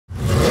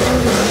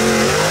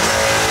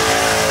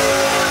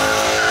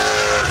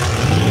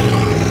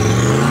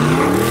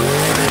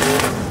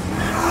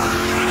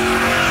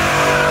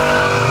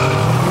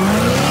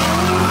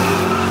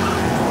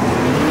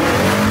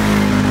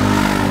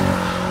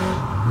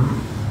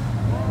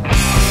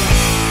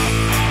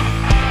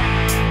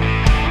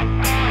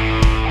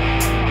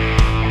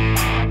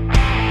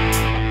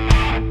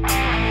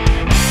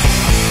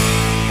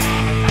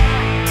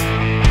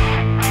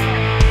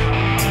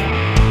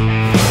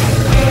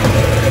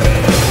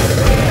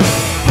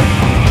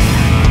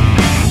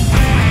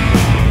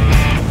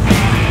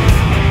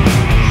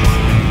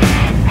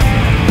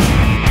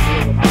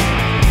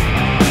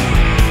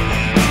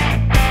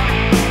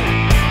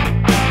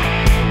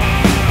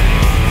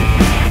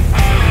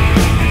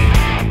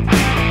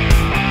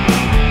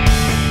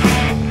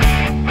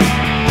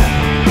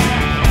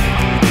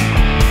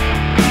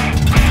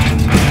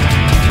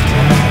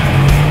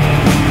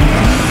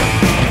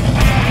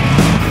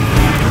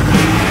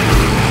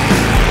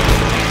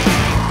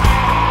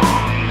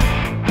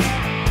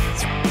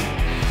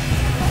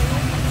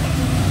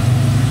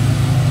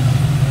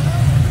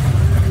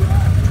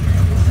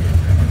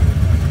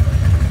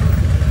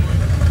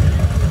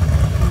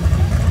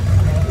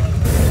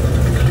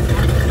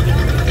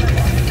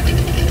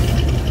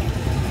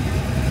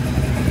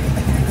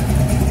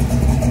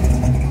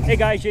Hey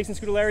guys, Jason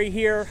Scudeleri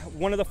here,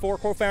 one of the 4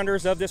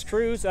 co-founders of this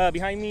cruise.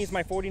 Behind me is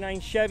my 49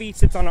 Chevy,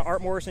 sits on an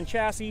Art Morrison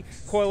chassis,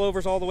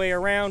 coilovers all the way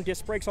around,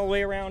 disc brakes all the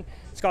way around.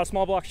 It's got a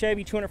small block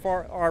Chevy,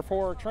 204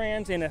 R4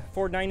 trans, and a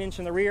Ford 9-inch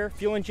in the rear,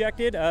 fuel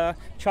injected,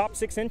 chopped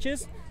 6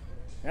 inches.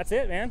 That's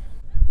it, man.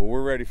 Well,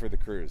 we're ready for the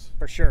cruise.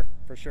 For sure,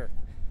 for sure.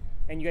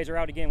 And you guys are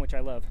out again, which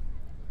I love.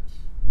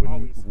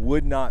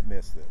 Would not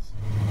miss this.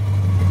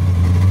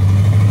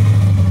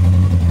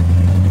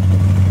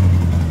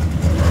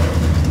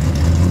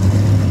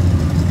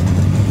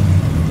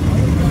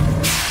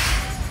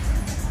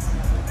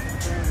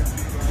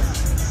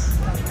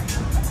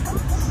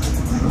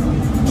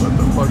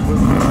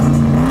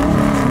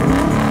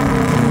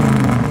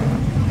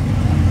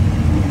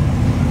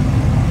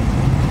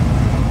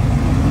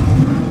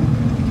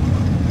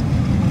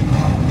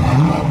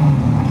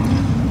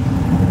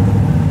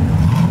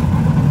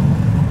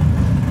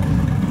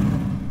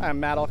 I'm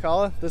Matt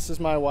Alcala. This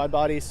is my wide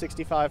body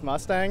 65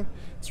 Mustang.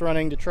 It's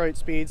running Detroit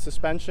speed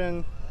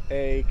suspension,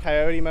 a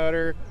Coyote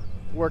motor,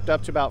 worked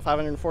up to about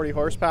 540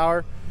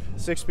 horsepower,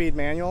 6-speed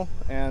manual,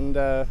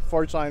 and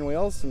forged line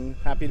wheels, and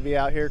happy to be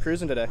out here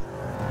cruising today.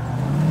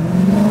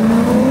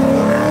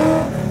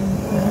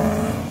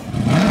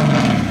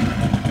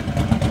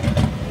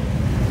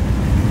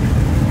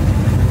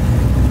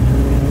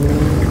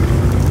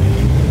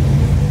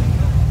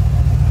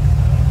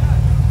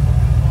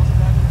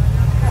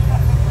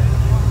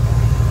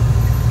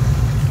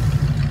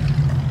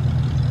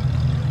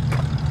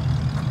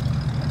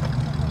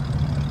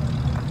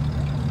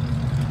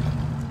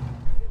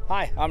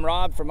 Hi, I'm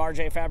Rob from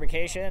RJ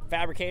Fabrication,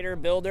 fabricator,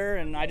 builder,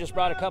 and I just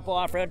brought a couple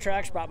off-road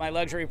tracks, brought my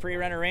luxury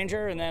pre-renter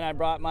Ranger, and then I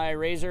brought my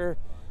Razor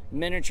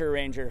miniature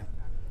Ranger.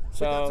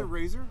 So that's a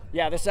Razor?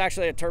 Yeah, this is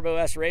actually a Turbo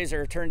S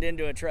Razor turned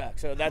into a truck,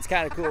 so that's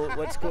kind of cool.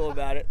 What's cool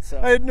about it?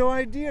 So I had no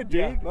idea, dude.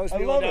 yeah, most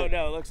people don't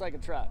know. It looks like a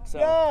truck. So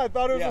yeah, I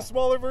thought it was a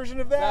smaller version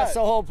of that. That's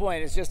the whole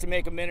point. It's just to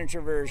make a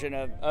miniature version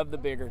of the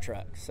bigger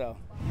truck. So.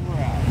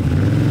 Wow.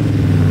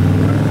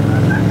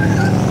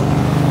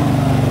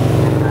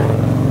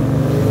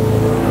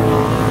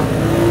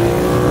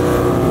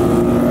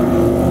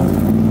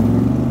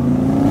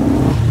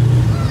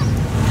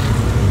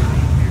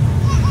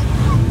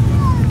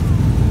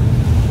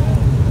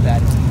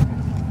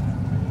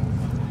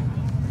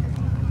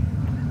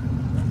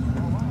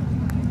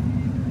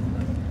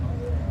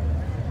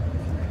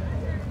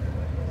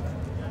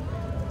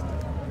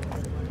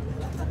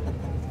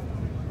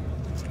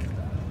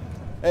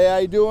 Hey, how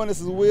you doing?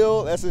 This is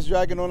Will, SS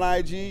Dragon on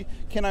IG.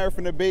 Ken I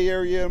from the Bay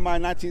Area in my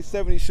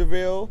 1970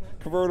 Chevelle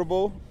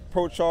convertible,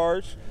 Pro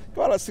Charge.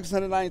 Got about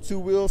 692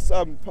 wheels,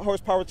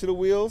 horsepower to the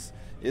wheels.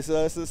 It's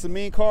a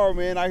mean car,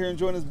 man. Out here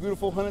enjoying this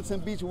beautiful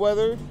Huntington Beach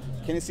weather.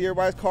 Can you see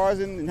everybody's cars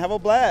and have a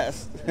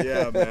blast?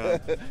 Yeah, man.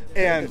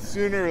 And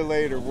sooner or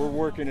later, we're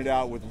working it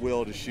out with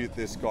Will to shoot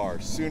this car.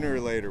 Sooner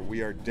or later,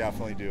 we are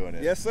definitely doing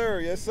it. Yes,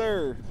 sir. Yes,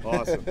 sir.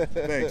 Awesome.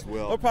 Thanks,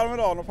 Will. No problem at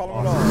all. No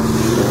problem at all.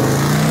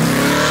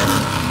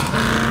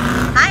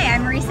 Hi,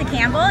 I'm Marisa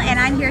Campbell, and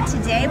I'm here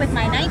today with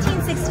my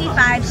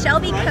 1965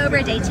 Shelby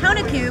Cobra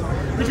Daytona Coupe,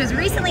 which was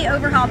recently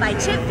overhauled by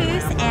Chip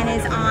Foose and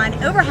is on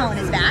Overhauling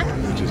His Back.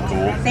 Which is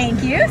cool.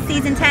 Thank you.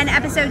 Season 10,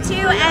 Episode 2,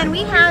 and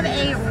we have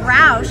a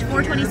Roush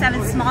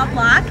 427 small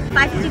block,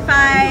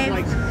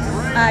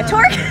 555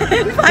 torque,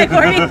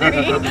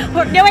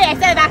 543. No, wait, I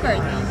said it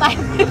backwards.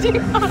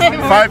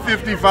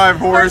 555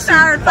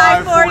 horsepower,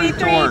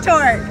 543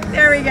 torque.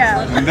 There we go.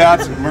 And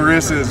that's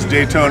Marissa's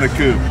Daytona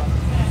Coupe.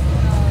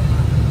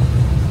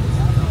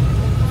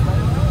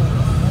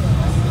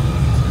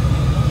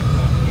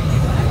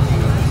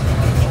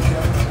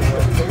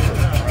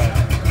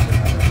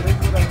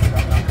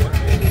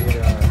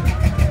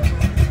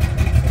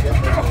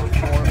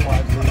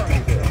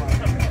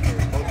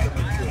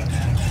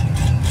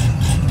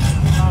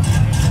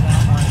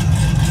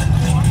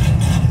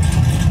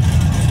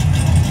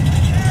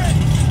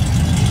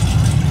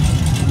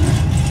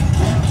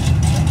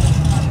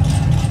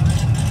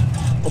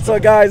 What's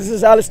up, guys? This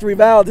is Alistair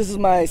Rival. This is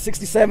my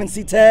 67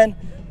 C10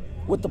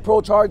 with the Pro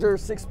Charger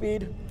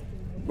 6-speed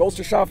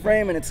roadster shop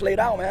frame, and it's laid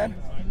out, man.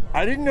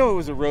 I didn't know it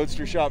was a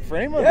roadster shop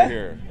frame over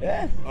here.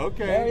 Yeah.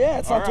 Okay. Yeah,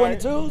 it's on All right.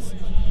 22s.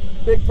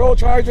 Big Pro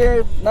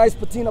Charger, nice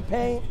patina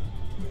paint.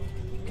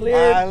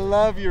 Cleared. I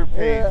love your paint,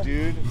 Yeah.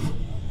 dude.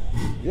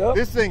 Yep.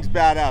 This thing's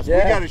badass.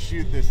 Yeah. We got to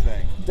shoot this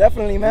thing.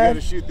 Definitely, We man.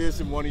 got to shoot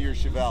this in one of your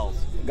Chevelles.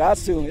 Got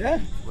to, yeah.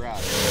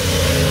 Rad.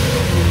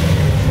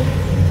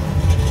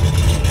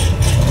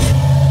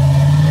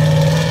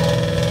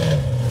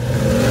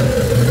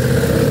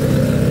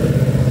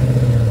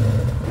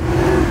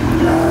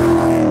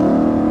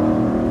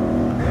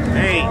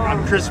 Hey,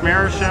 I'm Chris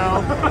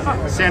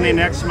Marichal, standing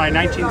next to my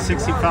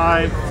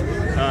 1965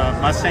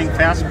 Mustang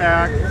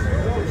Fastback,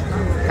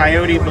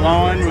 Coyote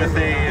blowing with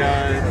a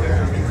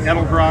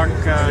Edelbrock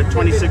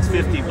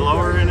 2650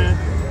 blower in it,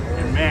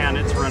 and man,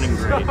 it's running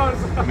great.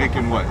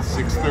 Making what,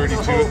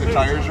 632 at the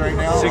tires right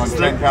now on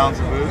 10 pounds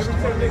of boost?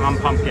 On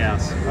pump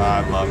gas.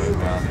 I love it,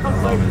 man.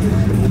 I love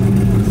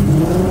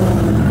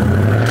it.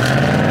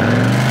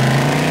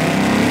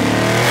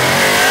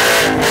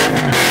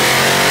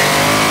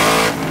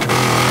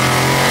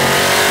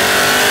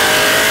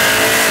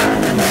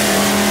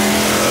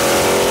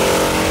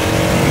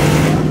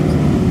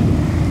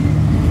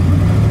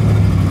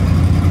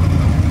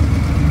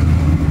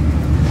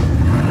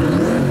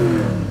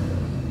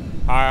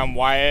 Hi, I'm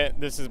Wyatt.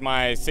 This is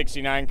my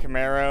 69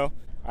 Camaro.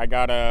 I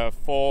got a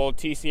full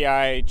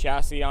TCI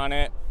chassis on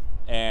it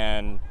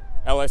and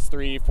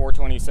LS3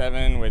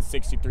 427 with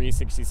 63,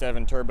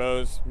 67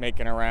 turbos,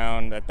 making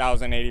around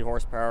 1,080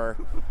 horsepower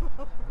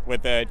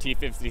with a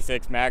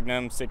T56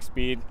 Magnum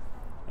 6-speed,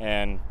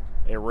 and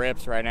it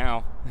rips right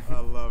now. I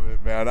love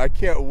it, man. I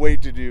can't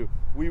wait to do.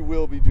 We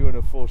will be doing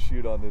a full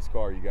shoot on this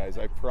car, you guys.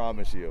 I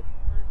promise you.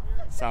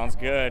 Sounds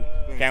good.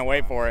 Can't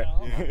wait for it.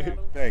 Yeah.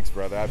 Thanks,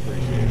 brother. I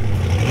appreciate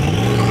it.